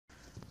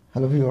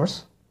Hello viewers,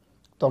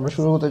 তো আমরা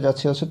শুরু করতে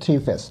যাচ্ছি হচ্ছে থ্রি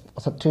ফেজ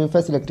অর্থাৎ থ্রি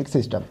ফেজ ইলেকট্রিক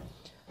সিস্টেম।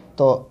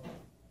 তো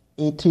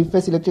এই থ্রি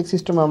ফেজ ইলেকট্রিক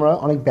সিস্টেমে আমরা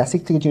অনেক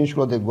বেসিক থেকে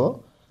জিনিসগুলো দেখব।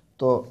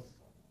 তো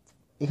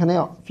এখানে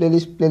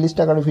প্লেলিস্ট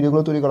আকারে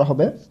ভিডিওগুলো তৈরি করা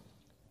হবে।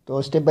 তো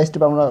স্টেপ বাই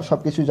স্টেপ আমরা সব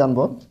কিছু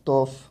জানবো। তো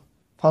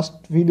ফার্স্ট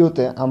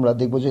ভিডিওতে আমরা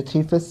দেখব যে three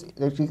phase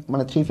electric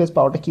three phase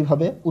পাওয়ারটা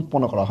কীভাবে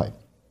উৎপন্ন করা হয়।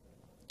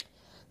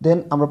 দেন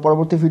আমরা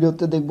পরবর্তী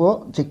ভিডিওতে দেখব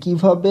যে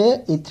কীভাবে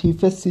এই থ্রি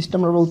ফেজ সিস্টেম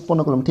আমরা উৎপন্ন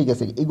করলাম। ঠিক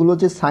আছে, এগুলো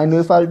যে সাইন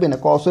ওয়েভ আসবে না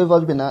কস ওয়েভ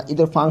আসবে না,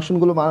 এদের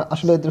ফাংশনগুলো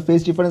আসলে এদের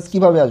ফেজ ডিফারেন্স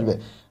কীভাবে আসবে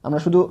আমরা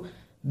শুধু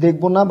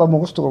দেখবো না বা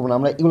মুখস্থ করবো না,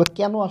 আমরা এগুলো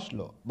কেন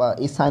আসলো বা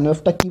এই সাইন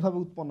ওয়েভটা কীভাবে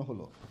উৎপন্ন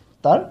হলো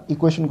তার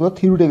ইকুয়েশনগুলো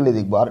থিওরিটিক্যালি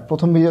দেখবো। আর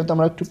প্রথম ভিডিওতে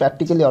আমরা একটু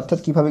প্র্যাকটিক্যালি অর্থাৎ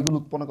কীভাবে এগুলো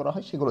উৎপন্ন করা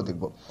হয় সেগুলো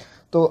দেখবো।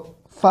 তো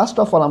ফার্স্ট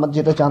অফ অল আমার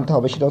যেটা জানতে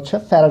হবে সেটা হচ্ছে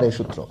ফ্যারাডের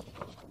সূত্র।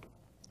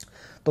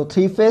 তো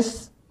থ্রি ফেজ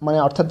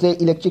অর্থাৎ যে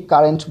ইলেকট্রিক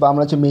কারেন্ট বা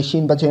আমরা যে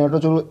মেশিন বা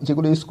জেনারেটর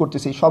যেগুলো ইউজ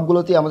করতেছি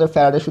সবগুলোতেই আমাদের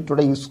ফ্যারাডের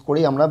সূত্রটা ইউজ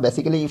করি। আমরা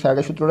বেসিক্যালি এই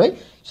ফ্যারাডের সূত্রটাই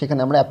সেখানে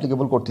আমরা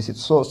অ্যাপ্লিকেবল করতেছি।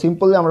 সো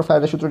সিম্পলি আমরা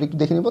ফ্যারাডের সূত্রটা একটু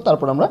দেখে নিব,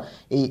 তারপর আমরা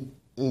এই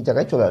এই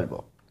জায়গায় চলে আসবো।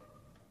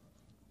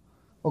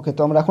 ওকে,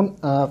 তো আমরা এখন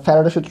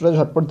ফ্যারাডের সূত্রটা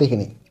ঝটপট দেখে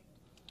নিই।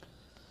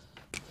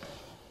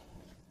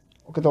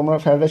 ওকে, তো আমরা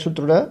ফ্যারাডের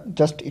সূত্রটা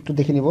জাস্ট একটু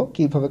দেখে নিব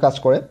কীভাবে কাজ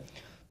করে।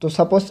 তো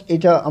সাপোজ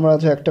এটা আমরা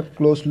যে একটা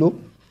ক্লোজ লুপ,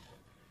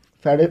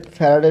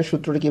 ফ্যারাডের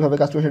সূত্রটা কীভাবে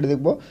কাজ করে সেটা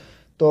দেখব।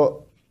 তো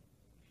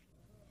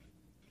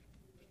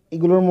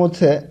এগুলোর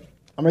মধ্যে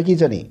আমরা কি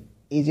জানি,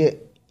 এই যে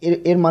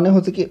এর মানে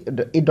হচ্ছে কি,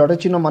 এই ডটের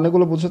চিহ্ন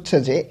মানেগুলো বোঝাচ্ছে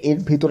যে এর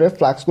ভিতরে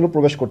ফ্লাক্সগুলো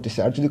প্রবেশ করতেছে।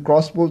 আর যদি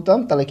ক্রস বলতাম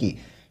তাহলে কি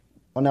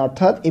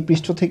অর্থাৎ এই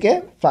পৃষ্ঠ থেকে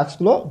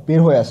ফ্লাক্সগুলো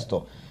বের হয়ে আসতো।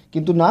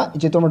 কিন্তু না,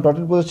 যেহেতু আমরা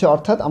ডটের বোঝাচ্ছে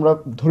অর্থাৎ আমরা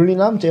ধরে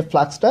নিলাম যে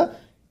ফ্লাক্সটা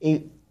এই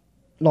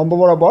লম্ব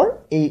বরাবর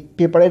এই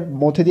পেপারের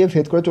মধ্যে দিয়ে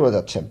ভেদ করে চলে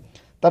যাচ্ছে।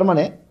 তার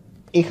মানে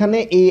এখানে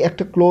এই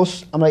একটা ক্লোজ,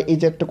 আমরা এই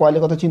যে একটা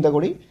কয়েলের কথা চিন্তা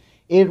করি,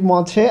 এর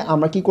মধ্যে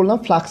আমরা কি করলাম,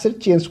 ফ্লাক্সের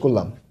চেঞ্জ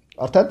করলাম।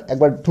 অর্থাৎ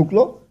একবার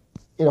ঢুকলো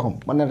এরকম,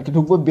 আর কি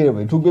ঢুকবে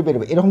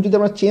বেরোবে এরকম যদি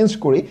আমরা চেঞ্জ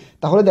করি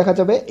তাহলে দেখা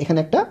যাবে এখানে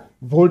একটা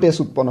ভোল্টেজ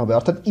উৎপন্ন হবে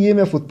অর্থাৎ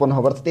ইএমএফ উৎপন্ন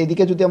হবে। অর্থাৎ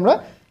এদিকে যদি আমরা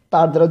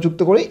তার দ্বারা যুক্ত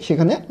করি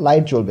সেখানে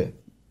লাইট জ্বলবে।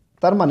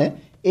 তার মানে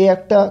এই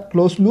একটা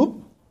ক্লোজ লুপ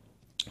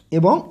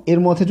এবং এর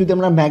মধ্যে যদি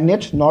আমরা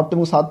ম্যাগনেট নর্থ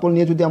এবং সাউথ পোল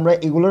নিয়ে যদি আমরা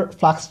এগুলোর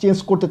ফ্লাক্স চেঞ্জ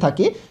করতে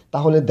থাকি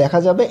তাহলে দেখা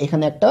যাবে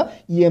এখানে একটা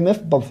ইএমএফ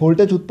বা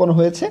ভোল্টেজ উৎপন্ন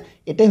হয়েছে।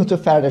 এটাই হচ্ছে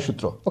ফ্যারাডের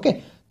সূত্র। ওকে,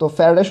 তো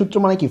ফ্যারাডের সূত্র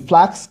মানে কি,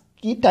 ফ্লাক্স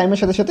কি টাইমের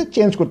সাথে সাথে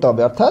চেঞ্জ করতে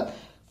হবে। অর্থাৎ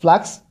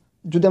ফ্লাক্স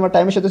যদি আমরা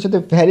টাইমের সাথে সাথে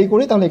ভ্যারি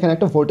করি তাহলে এখানে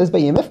একটা ভোল্টেজ বা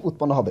ইএমএফ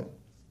উৎপন্ন হবে।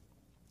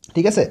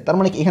 ঠিক আছে, তার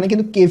মানে এখানে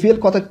কিন্তু কেভিএল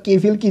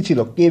কি ছিল,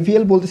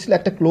 কেভিএল বলতেছিল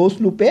একটা ক্লোজ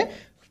লুপে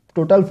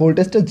টোটাল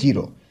ভোল্টেজটা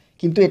 0,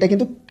 কিন্তু এটা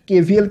কিন্তু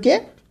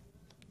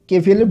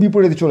কেভিএলের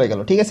বিপরীতে চলে গেল।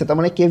 ঠিক আছে, তার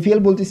মানে কেভিএল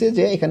বলতেছে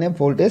যে এখানে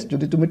ভোল্টেজ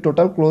যদি তুমি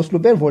টোটাল ক্লোজ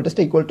লুপের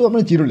ভোল্টেজটা ইকুয়াল টু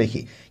আমরা 0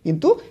 লিখি,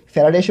 কিন্তু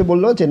ফ্যারাডে এসে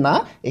বললো যে না,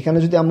 এখানে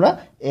যদি আমরা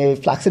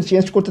ফ্লাক্সের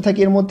চেঞ্জ করতে থাকি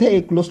এর মধ্যে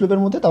এই ক্লোজ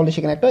লুপের মধ্যে তাহলে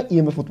সেখানে একটা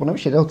ইএমএফ উৎপন্ন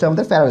হবে। সেটা হচ্ছে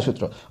আমাদের ফ্যারাডের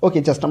সূত্র। ওকে,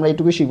 জাস্ট আমরা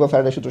এইটুকুই শিখবো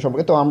ফ্যারাডের সূত্র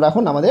সম্পর্কে। তো আমরা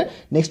এখন আমাদের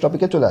নেক্সট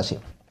টপিকে চলে আসি।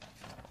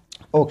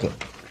 ওকে,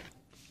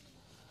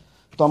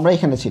 তো আমরা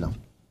এখানে ছিলাম।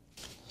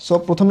 সো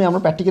প্রথমে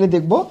আমরা প্র্যাকটিক্যালি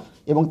দেখব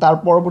এবং তার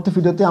পরবর্তী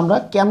ভিডিওতে আমরা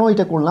কেন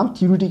এটা করলাম,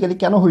 থিওরিটিক্যালি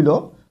কেন হইলো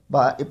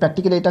বা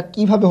প্র্যাকটিক্যালি এটা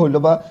কীভাবে হইলো,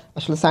 বা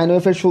আসলে সাইন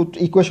ওয়েভের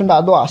ইকুয়েশনটা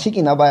আদৌ আসে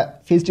কিনা, বা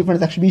ফেজ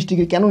ডিফারেন্স 120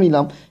 ডিগ্রি কেন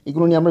নিলাম,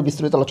 এগুলো নিয়ে আমরা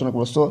বিস্তারিত আলোচনা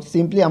করবো। সো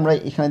সিম্পলি আমরা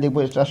এখানে দেখবো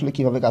এটা আসলে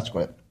কীভাবে কাজ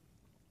করে।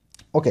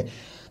 ওকে,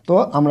 তো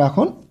আমরা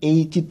এখন এই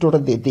চিত্রটা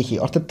দেখি,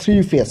 অর্থাৎ থ্রি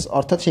ফেজ,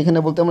 অর্থাৎ সেখানে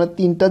বলতে আমরা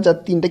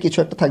তিনটা কিছু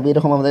একটা থাকবে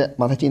এরকম আমাদের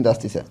মাথায় চিন্তা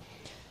আসতেছে।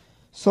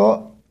 সো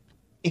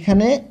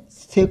এখানে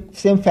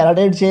সেম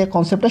ফ্যারাডের যে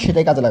কনসেপ্টটা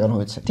সেটাই কাজে লাগানো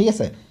হয়েছে। ঠিক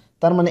আছে,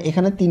 তার মানে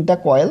এখানে 3টা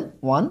কয়েল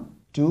 1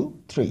 2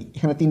 3,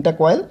 এখানে 3টা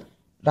কয়েল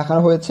রাখা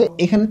হয়েছে।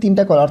 এখানে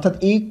 3টা কয়েল, অর্থাৎ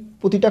এই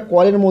প্রতিটা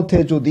কয়েলের মধ্যে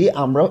যদি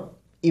আমরা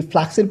এই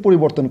ফ্লাক্সের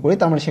পরিবর্তন করি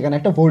তার মানে সেখানে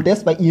একটা ভোল্টেজ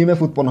বা ইএমএফ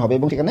উৎপন্ন হবে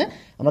এবং সেখানে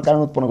আমরা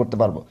কারেন্ট উৎপন্ন করতে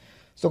পারবো।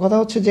 সো কথা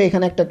হচ্ছে যে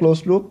এখানে একটা ক্লোজ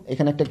লুপ,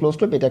 এখানে একটা ক্লোজ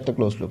লুপ, এটা একটা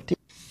ক্লোজ লুপ। ঠিক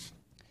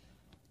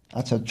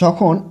আচ্ছা,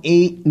 যখন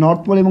এই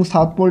নর্থ পোল এবং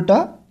সাউথ পোলটা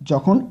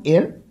যখন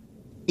এর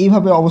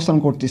এইভাবে অবস্থান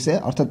করতেছে,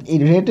 অর্থাৎ এই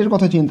রেটের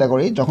কথা চিন্তা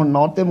করি, যখন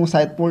নর্থ এবং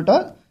সাউথ পোলটা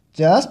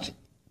জাস্ট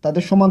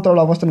তাদের সমান্তরাল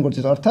অবস্থান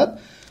করতেছে, অর্থাৎ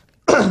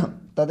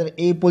তাদের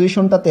এই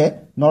পজিশনটাতে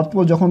নর্থ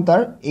পোল যখন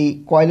তার এই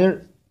কয়েলের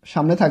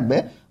সামনে থাকবে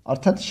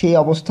অর্থাৎ সেই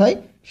অবস্থায়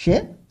সে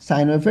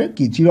সাইন ওয়েভের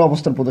কি 0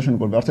 অবস্থান প্রদর্শন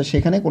করবে, অর্থাৎ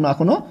সেখানে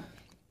এখনো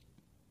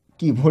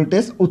কি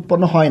ভোল্টেজ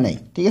উৎপন্ন হয় নাই।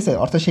 ঠিক আছে,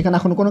 অর্থাৎ সেখানে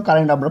এখনো কোনো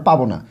কারেন্ট আমরা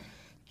পাবো না।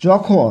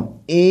 যখন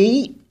এই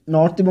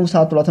নর্থ এবং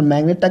সাউথ পোল অর্থাৎ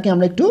ম্যাগনেটটাকে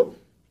আমরা একটু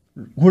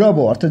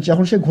ঘোরাবো, অর্থাৎ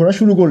যখন সে ঘোরা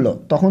শুরু করলো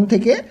তখন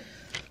থেকে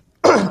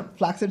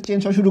ফ্লাক্সের চেঞ্জ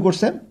হওয়া শুরু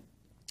করছে,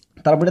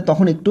 তারপরে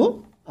তখন একটু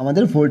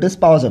আমাদের ভোল্টেজ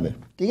পাওয়া যাবে।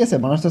 ঠিক আছে,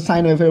 অর্থাৎ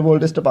সাইন ওয়েভের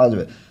ভোল্টেজটা পাওয়া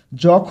যাবে।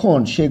 যখন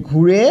সে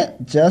ঘুরে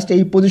জাস্ট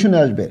এই পজিশনে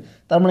আসবে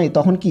তার মানে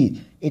তখন কি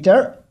এটার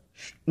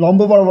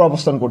লম্ব বরাবর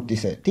অবস্থান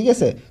করতেছে। ঠিক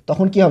আছে,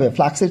 তখন কি হবে,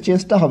 ফ্লাক্সের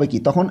চেঞ্জটা হবে কি,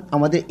 তখন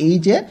আমাদের এই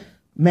যে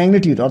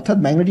ম্যাগনেটিউড অর্থাৎ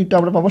ম্যাগনেটিউডটা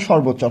আমরা পাবো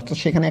সর্বোচ্চ, অর্থাৎ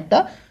সেখানে একটা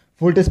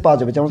ভোল্টেজ পাওয়া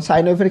যাবে। যেমন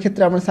সাইন ওয়েভের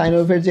ক্ষেত্রে আমরা সাইন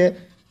ওয়েভের যে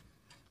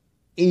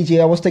এই যে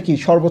অবস্থায় কি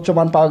সর্বোচ্চ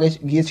মান পাওয়া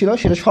গিয়েছিল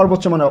সেটা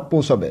সর্বোচ্চ মানে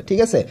পৌঁছাবে। ঠিক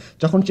আছে,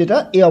 যখন সেটা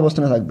এই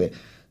অবস্থানে থাকবে।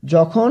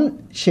 যখন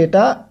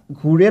সেটা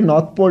ঘুরে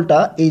নর্থ পোলটা,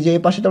 এই যে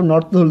এই পাশেটা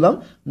নর্থ ধরলাম,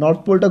 নর্থ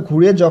পোলটা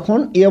ঘুরে যখন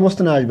এই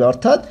অবস্থানে আসবে,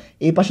 অর্থাৎ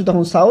এই পাশে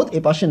তখন সাউথ,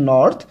 এই পাশে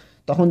নর্থ,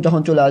 তখন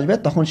যখন চলে আসবে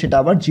তখন সেটা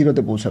আবার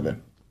জিরোতে পৌঁছাবে।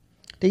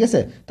 ঠিক আছে,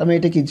 তার মানে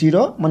এটা কি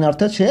জিরো, মানে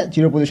অর্থাৎ সে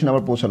জিরো পজিশনে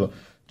আবার পৌঁছালো।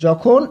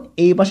 যখন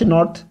এই পাশে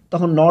নর্থ,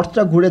 তখন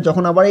নর্থটা ঘুরে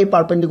যখন আবার এই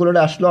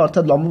পারপেন্ডিকুলারে আসলো,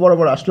 অর্থাৎ লম্ব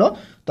বরাবর আসলো,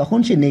 তখন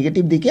সে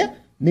নেগেটিভ দিকে,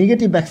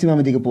 নেগেটিভ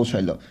ম্যাক্সিমামের দিকে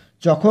পৌঁছাইলো।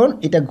 যখন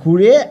এটা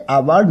ঘুরে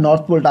আবার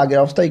নর্থ পোলটা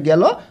আগের অবস্থায়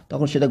গেল,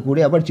 তখন সেটা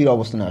ঘুরে আবার জিরো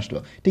অবস্থানে আসলো।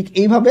 ঠিক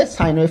এইভাবে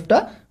সাইন ওয়েভটা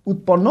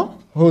উৎপন্ন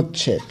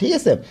হচ্ছে। ঠিক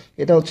আছে,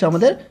 এটা হচ্ছে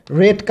আমাদের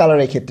রেড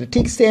কালারের ক্ষেত্রে।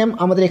 ঠিক সেম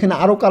আমাদের এখানে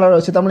আরও কালার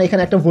রয়েছে, তার মানে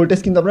এখানে একটা ভোল্টেজ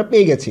কিন্তু আমরা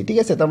পেয়ে গেছি। ঠিক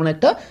আছে, তার মানে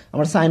একটা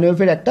আমরা সাইন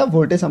ওয়েভের একটা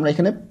ভোল্টেজ আমরা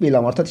এখানে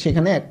পেলাম, অর্থাৎ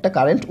সেখানে একটা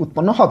কারেন্ট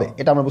উৎপন্ন হবে,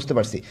 এটা আমরা বুঝতে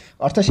পারছি।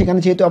 অর্থাৎ সেখানে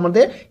যেহেতু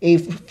আমাদের এই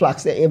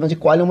ফ্লাক্সে, মানে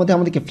কয়েলের মধ্যে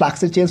আমাদেরকে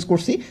ফ্লাক্সে চেঞ্জ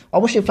করছি,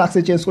 অবশ্যই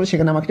ফ্লাক্সে চেঞ্জ করে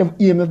সেখানে আমাকে একটা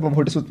ইএমএফ বা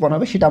ভোল্টেজ উৎপন্ন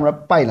হবে, সেটা আমরা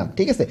পাইলাম।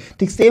 ঠিক আছে,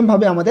 ঠিক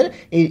সেমভাবে আমাদের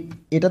এই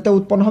এটাতে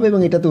উৎপন্ন হবে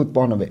এবং এটাতে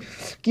উৎপন্ন হবে।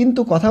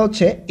 কিন্তু কথা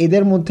হচ্ছে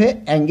এদের মধ্যে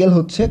অ্যাঙ্গেল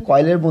হচ্ছে,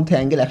 কয়েলের মধ্যে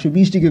অ্যাঙ্গেল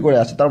 120 ডিগ্রি করে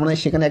আছে, তার মানে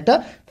সেখানে একটা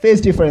ফেজ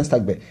ডিফারেন্স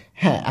থাকবে।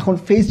 হ্যাঁ, এখন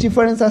ফেজ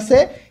ডিফারেন্স আছে,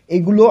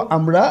 এগুলো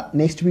আমরা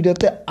নেক্সট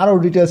ভিডিওতে আরও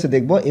ডিটেলসে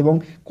দেখব, এবং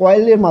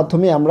কয়েলের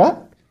মাধ্যমে আমরা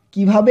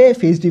কিভাবে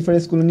ফেজ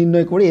ডিফারেন্সগুলো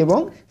নির্ণয় করি এবং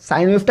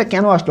সাইন ওয়েভটা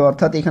কেন আসলো,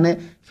 অর্থাৎ এখানে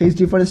ফেজ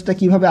ডিফারেন্সটা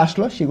কিভাবে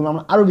আসলো সেগুলো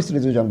আমরা আরও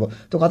বিস্তারিত জানবো।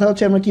 তো কথা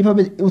হচ্ছে আমরা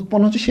কিভাবে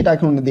উৎপন্ন হচ্ছে সেটা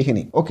এখন দেখে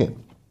নিই। ওকে,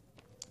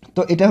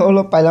 তো এটা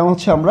হলো পাইলাম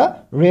হচ্ছে আমরা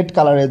রেড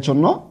কালারের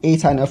জন্য এই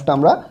সাইন ওয়েভটা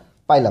আমরা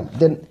পাইলাম।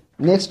 দেন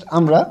নেক্সট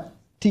আমরা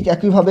ঠিক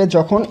একইভাবে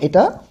যখন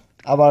এটা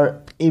আবার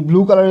এই ব্লু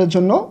কালারের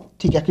জন্য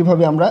ঠিক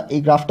একইভাবে আমরা এই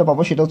গ্রাফটা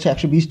পাবো, সেটা হচ্ছে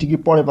 120 ডিগ্রি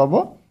পরে পাবো।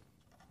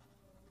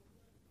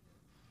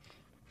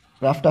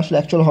 গ্রাফটা আসলে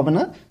অ্যাকচুয়াল হবে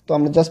না, তো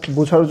আমরা জাস্ট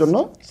বোঝার জন্য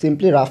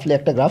সিম্পলি রাফলি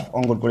একটা গ্রাফ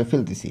অঙ্কন করে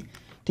ফেলতেছি।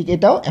 ঠিক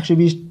এটাও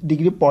 120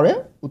 ডিগ্রি পরে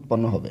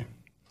উৎপন্ন হবে।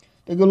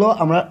 এগুলো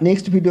আমরা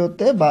নেক্সট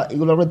ভিডিওতে বা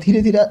এগুলো আমরা ধীরে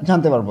ধীরে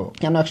জানতে পারবো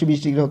কেন 120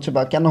 ডিগ্রি হচ্ছে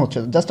বা কেন হচ্ছে।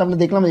 জাস্ট আমরা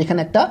দেখলাম এখানে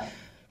একটা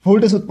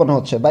ভোল্টেজ উৎপন্ন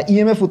হচ্ছে বা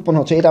ইএমএফ উৎপন্ন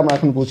হচ্ছে, এটা আমরা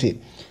এখন বুঝি।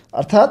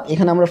 অর্থাৎ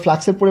এখানে আমরা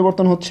ফ্লাক্সের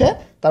পরিবর্তন হচ্ছে,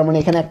 তার মানে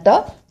এখানে একটা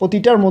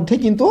প্রতিটার মধ্যে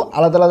কিন্তু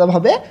আলাদা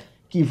আলাদাভাবে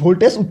কি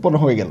ভোল্টেজ উৎপন্ন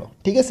হয়ে গেল।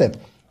 ঠিক আছে,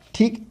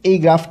 ঠিক এই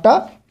গ্রাফটা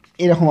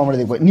এরকম আমরা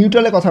দেখবো।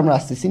 নিউট্রালের কথা আমরা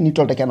আসতেছি,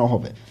 নিউট্রালটা কেন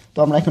হবে। তো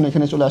আমরা এখন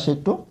এখানে চলে আসি,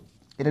 একটু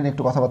এটা নিয়ে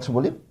একটু কথাবার্তা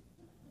বলি।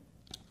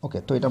 ওকে,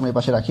 তো এটা আমরা এই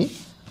পাশে রাখি।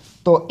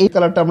 তো এই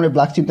কালারটা আমরা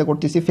ব্ল্যাক চিন্তা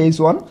করতেছি ফেজ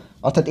 1,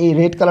 অর্থাৎ এই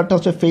রেড কালারটা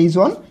হচ্ছে ফেজ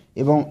 1,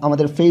 এবং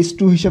আমাদের ফেজ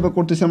 2 হিসেবে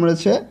করতেছি আমরা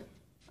হচ্ছে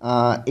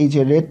এই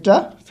যে রেডটা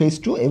ফেজ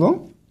 2 এবং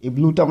এই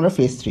ব্লুটা আমরা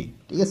ফেজ 3।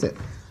 ঠিক আছে,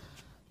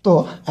 তো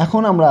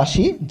এখন আমরা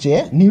আসি যে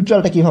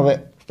নিউট্রালটা কীভাবে,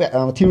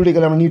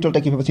 থিওরিটিক্যালি আমরা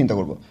নিউট্রালটা কীভাবে চিন্তা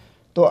করব।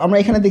 তো আমরা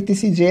এখানে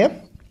দেখতেছি যে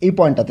এই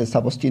পয়েন্টটাতে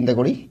সাপোজ চিন্তা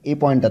করি, এই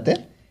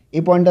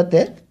পয়েন্টটাতে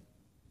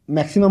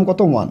ম্যাক্সিমাম কত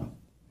 1,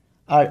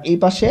 আর এই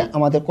পাশে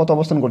আমাদের কত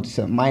অবস্থান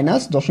করতেছে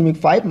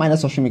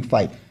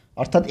 -0.5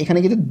 অর্থাৎ এখানে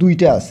কিন্তু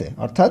দুইটা আছে,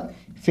 অর্থাৎ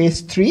ফেজ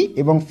 3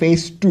 এবং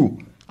ফেজ 2,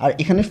 আর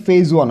এখানে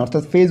ফেজ 1,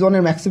 অর্থাৎ ফেজ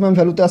 1-এর ম্যাক্সিমাম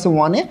ভ্যালুতে আছে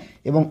 1-এ,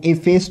 এবং এই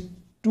ফেজ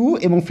 2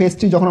 এবং ফেজ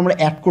 3 যখন আমরা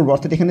অ্যাড করবো,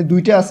 অর্থাৎ এখানে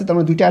দুইটা আছে, তার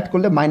মানে দুইটা অ্যাড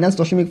করলে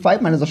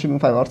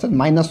 -0.5 অর্থাৎ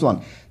 -1,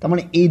 তার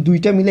মানে এই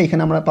দুইটা মিলে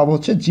এখানে আমরা পাবো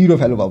হচ্ছে 0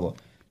 ভ্যালু পাবো।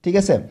 ঠিক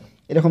আছে,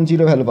 এরকম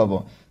 0 ভ্যালু পাবো।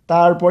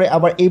 তারপরে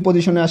আবার এই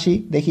পজিশনে আসি,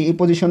 দেখি এই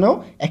পজিশনেও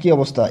একই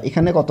অবস্থা,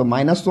 এখানে কত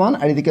 -1,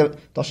 আর এদিকে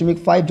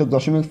 0.5 যোগ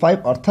 0.5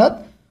 অর্থাৎ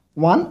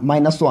 1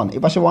 -1, এ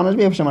পাশে 1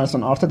 আসবে, এ পাশে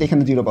 -1, অর্থাৎ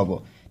এখানে 0 পাবো।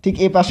 ঠিক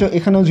এই পাশেও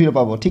এখানেও 0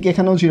 পাবো, ঠিক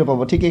এখানেও 0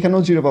 পাবো, ঠিক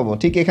এখানেও 0 পাবো,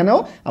 ঠিক এখানেও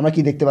আমরা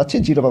কি দেখতে পাচ্ছি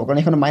 0 পাবো, কারণ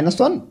এখানে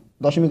 -1,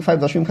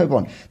 0.5,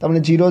 1, তার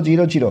মানে 0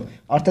 0 0,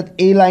 অর্থাৎ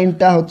এই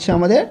লাইনটা হচ্ছে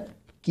আমাদের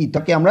কি,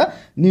 তাকে আমরা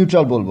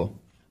নিউট্রাল বলবো।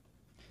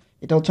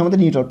 এটা হচ্ছে আমাদের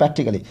নিউট্রাল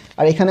প্র্যাকটিক্যালি।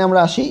 আর এখানে আমরা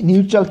আসি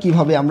নিউট্রাল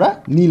কিভাবে আমরা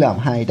নিলাম।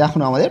 হ্যাঁ, এটা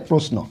এখন আমাদের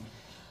প্রশ্ন।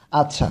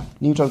 আচ্ছা,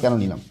 নিউট্রাল কেন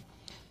নিলাম,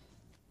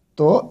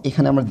 তো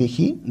এখানে আমরা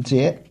দেখি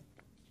যে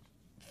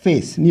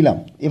ফেস নিলাম,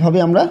 এভাবে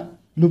আমরা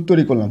লুপ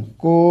তৈরি করলাম,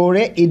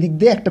 করে এদিক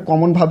দিয়ে একটা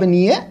কমনভাবে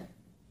নিয়ে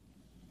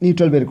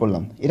নিউট্রাল বের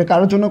করলাম। এটা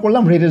কারোর জন্য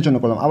করলাম, রেডের জন্য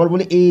করলাম। আবার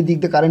বলি এই দিক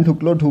দিয়ে কারেন্ট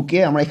ঢুকলো, ঢুকে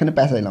আমরা এখানে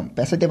প্যাঁচাইলাম,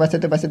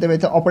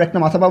 প্যাঁচাইতে অপর একটা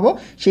মাথা পাবো,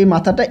 সেই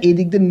মাথাটা এই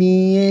দিক দিয়ে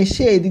নিয়ে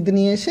এসে এদিক দিয়ে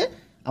নিয়ে এসে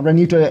আমরা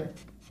নিউট্রাল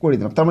করে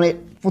দিলাম। তার মানে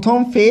প্রথম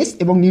ফেজ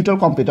এবং নিউট্রাল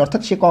কমপ্লিট,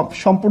 অর্থাৎ সে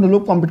সম্পূর্ণ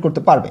লুপ কমপ্লিট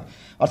করতে পারবে।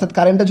 অর্থাৎ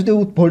কারেন্টটা যদি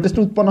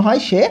ভোল্টেজটা উৎপন্ন হয়,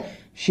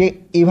 সে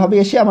এইভাবে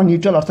এসে আমার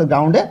নিউট্রাল অর্থাৎ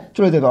গ্রাউন্ডে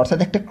চলে যাবে, অর্থাৎ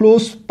একটা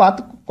ক্লোজ পাথ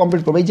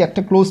কমপ্লিট করবে। এই যে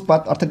একটা ক্লোজ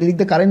পাথ, অর্থাৎ এদিক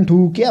দিয়ে কারেন্ট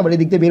ঢুকে আবার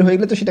এদিক দিয়ে বের হয়ে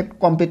গেলে তো সেটা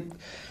কমপ্লিট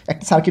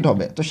একটা সার্কিট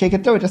হবে। তো সেই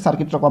ক্ষেত্রেও এটা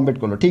সার্কিটটা কমপ্লিট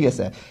করলো। ঠিক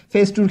আছে,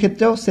 ফেজ 2-র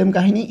ক্ষেত্রেও সেম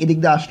কাহিনী, এদিক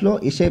দিয়ে আসলো,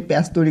 এসে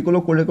প্যাচ তৈরি করলো,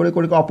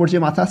 করে অপর যে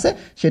মাথা আছে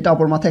সেটা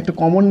অপর মাথা একটা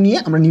কমন নিয়ে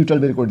আমরা নিউট্রাল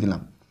বের করে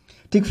দিলাম।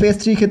 ঠিক ফেজ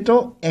 3 ক্ষেত্রেও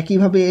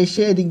একইভাবে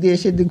এসে এদিক দিয়ে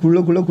এসে এদিক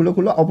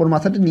ঘুরলো অপর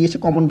মাথাটা নিয়ে এসে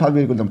কমনভাবে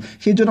বের করলাম।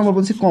 সেই জন্য আমরা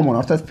বলছি কমন,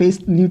 অর্থাৎ ফেজ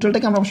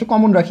নিউট্রালটাকে আমরা অবশ্যই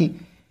কমন রাখি।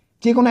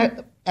 যে কোনো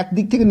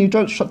একদিক থেকে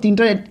নিউট্রাল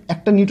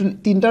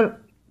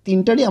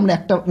তিনটারই আমরা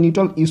একটা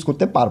নিউট্রাল ইউজ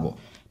করতে পারবো।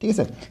 ঠিক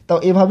আছে, তো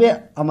এভাবে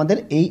আমাদের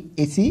এই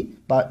এসি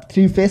বা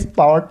 3 ফেজ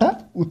পাওয়ারটা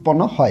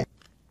উৎপন্ন হয়।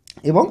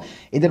 এবং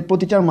এদের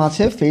প্রতিটার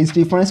মাঝে ফেজ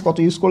ডিফারেন্স কত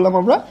ইউজ করলাম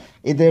আমরা,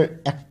 এদের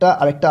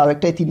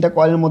আরেকটা এই 3টা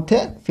কয়েলের মধ্যে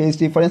ফেজ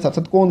ডিফারেন্স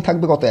অর্থাৎ কোণ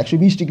থাকবে কত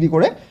 120 ডিগ্রি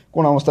করে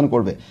কোণ অবস্থান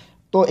করবে।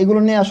 তো এগুলো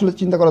নিয়ে আসলে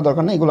চিন্তা করার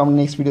দরকার নেই, এগুলো আমরা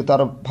নেক্সট ভিডিওতে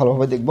আরও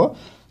ভালোভাবে দেখব।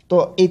 তো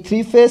এই থ্রি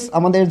ফেস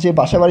আমাদের যে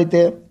বাসা বাড়িতে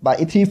বা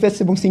এই থ্রি ফেস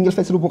এবং সিঙ্গেল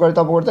ফেসের উপকারিতা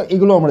অপকারিতা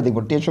এগুলো আমরা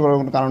দেখবো, টেনশন করার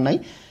কোনো কারণ নাই।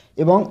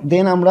 এবং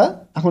দেন আমরা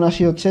এখন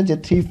আসি হচ্ছে যে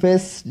থ্রি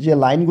ফেস যে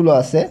লাইনগুলো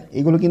আছে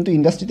এগুলো কিন্তু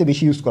ইন্ডাস্ট্রিতে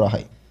বেশি ইউজ করা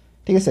হয়,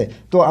 ঠিক আছে।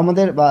 তো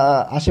আমাদের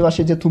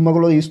আশেপাশে যে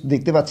থুম্বাগুলো ইউজ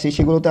দেখতে পাচ্ছি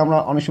সেগুলোতে আমরা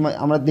অনেক সময়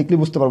আমরা দেখলে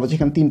বুঝতে পারবো যে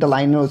এখানে 3টা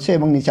লাইন রয়েছে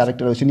এবং নিচে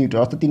আরেকটা রয়েছে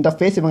নিউট্রাল, অর্থাৎ 3টা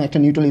ফেস এবং একটা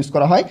নিউট্রাল ইউজ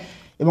করা হয়।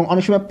 এবং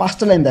অনেক সময়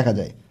 5টা লাইন দেখা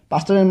যায়।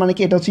 5টা লাইন মানে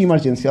কি, এটা হচ্ছে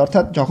ইমার্জেন্সি,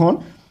 অর্থাৎ যখন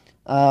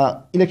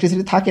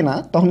ইলেকট্রিসিটি থাকে না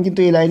তখন কিন্তু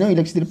এই লাইনেও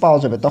ইলেকট্রিসিটি পাওয়া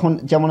যাবে। তখন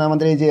যেমন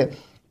আমাদের এই যে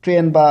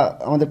ট্রেন বা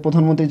আমাদের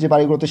প্রধানমন্ত্রীর যে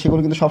বাড়িগুলোতে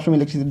সেগুলো কিন্তু সবসময়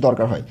ইলেকট্রিসিটির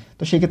দরকার হয়।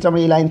 তো সেক্ষেত্রে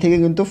আমরা এই লাইন থেকে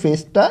কিন্তু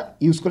ফেসটা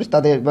ইউজ করে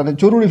তাদের মানে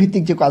জরুরি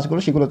ভিত্তিক যে কাজগুলো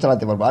সেগুলো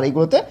চালাতে পারবো। আর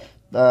এগুলোতে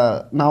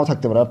নাও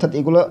থাকতে পারে, অর্থাৎ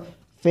এগুলো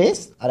ফেস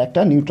আর একটা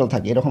নিউট্রাল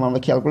থাকে, এরকম আমরা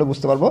খেয়াল করে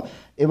বুঝতে পারবো।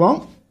 এবং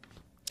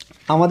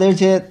আমাদের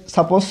যে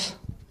সাপোজ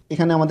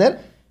এখানে আমাদের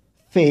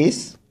ফেস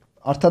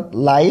অর্থাৎ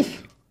লাইফ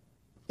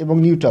এবং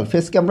নিউট্রাল,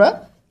 ফেসকে আমরা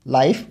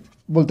লাইফ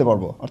বলতে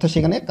পারবো, অর্থাৎ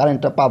সেখানে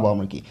কারেন্টটা পাবো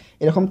আমরা কি,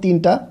 এরকম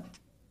 3টা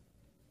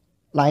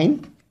লাইন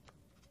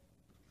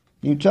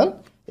নিউট্রাল,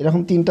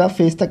 এরকম 3টা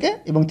ফেস থাকে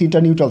এবং 3টা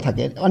নিউট্রাল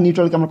থাকে। আর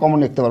নিউট্রালকে আমরা কমন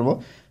দেখতে পারবো।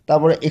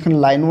 তারপরে এখানে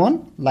লাইন 1,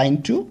 লাইন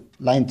 2,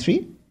 লাইন 3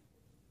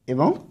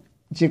 এবং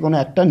যে কোনো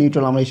একটা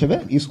নিউট্রাল আমরা হিসেবে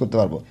ইউজ করতে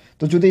পারবো।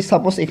 তো যদি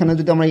সাপোজ এখানে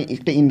যদি আমরা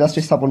একটা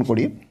ইন্ডাস্ট্রি স্থাপন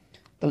করি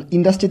তাহলে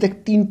ইন্ডাস্ট্রিতে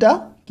 3টা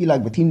কি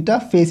লাগবে, 3টা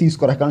ফেস ইউজ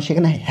করা হয়, কারণ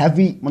সেখানে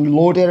হ্যাভি মানে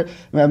লোডের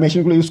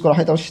মেশিনগুলো ইউজ করা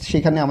হয়, তাহলে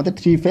সেখানে আমাদের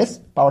 3 ফেস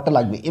পাওয়ারটা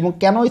লাগবে। এবং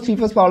কেন ওই 3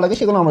 ফেস পাওয়ার লাগে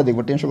সেগুলো আমরা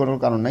দেখবো, টেনশন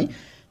করার কারণ নাই।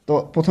 তো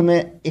প্রথমে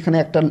এখানে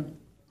একটা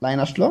লাইন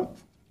আসলো,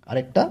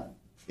 আরেকটা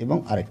এবং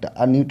আরেকটা,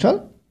 আর নিউট্রাল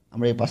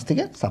আমরা এই পাশ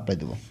থেকে সাপ্লাই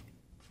দেবো,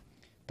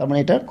 তার মানে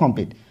এটা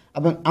কমপ্লিট।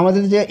 এবং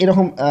আমাদের যে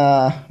এরকম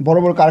বড়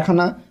বড়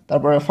কারখানা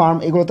তারপরে ফার্ম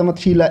এগুলোতে আমরা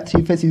থ্রি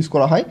ফেস ইউজ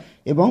করা হয়।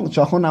 এবং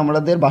যখন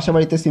আমাদের বাসা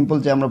বাড়িতে সিম্পল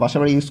যে আমরা বাসা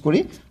বাড়ি ইউজ করি,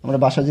 আমরা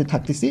বাসা যে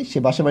থাকতেছি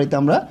সেই বাসা বাড়িতে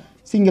আমরা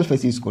সিঙ্গেল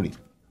ফেস ইউজ করি।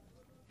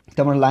 তো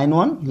আমরা লাইন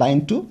 1, লাইন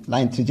 2,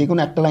 লাইন 3 যে কোনো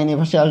একটা লাইনের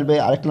পাশে আসবে,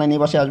 আরেকটা লাইনের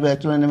পাশে আসবে,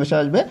 একটা লাইনের পাশে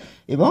আসবে।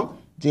 এবং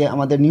যে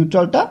আমাদের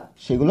নিউট্রালটা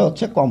সেগুলো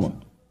হচ্ছে কমন,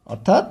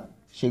 অর্থাৎ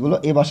সেগুলো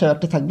এ বাসায়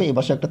একটা থাকবে, এ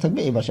বাসায় একটা থাকবে,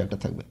 এ বাসায় একটা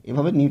থাকবে,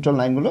 এভাবে নিউট্রাল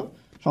লাইনগুলো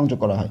সংযোগ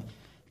করা হয়।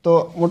 তো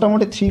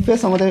মোটামুটি থ্রি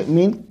ফেস আমাদের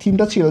মেইন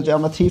থিমটা ছিল যে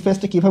আমরা থ্রি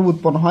ফেসটা কীভাবে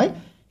উৎপন্ন হয়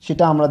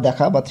সেটা আমরা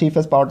দেখা, বা থ্রি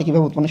ফেস পাওয়ারটা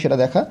কীভাবে উৎপন্ন সেটা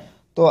দেখা।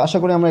 তো আশা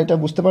করি আমরা এটা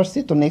বুঝতে পারছি।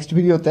 তো নেক্সট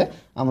ভিডিওতে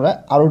আমরা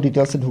আরও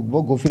ডিটেলসে ঢুকবো,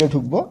 গভীরে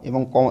ঢুকবো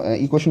এবং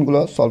ইকুয়েশনগুলো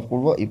সলভ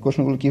করবো,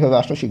 ইকুয়েশনগুলো কীভাবে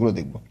আসলো সেগুলো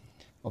দেখবো।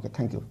 ওকে,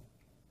 থ্যাংক ইউ।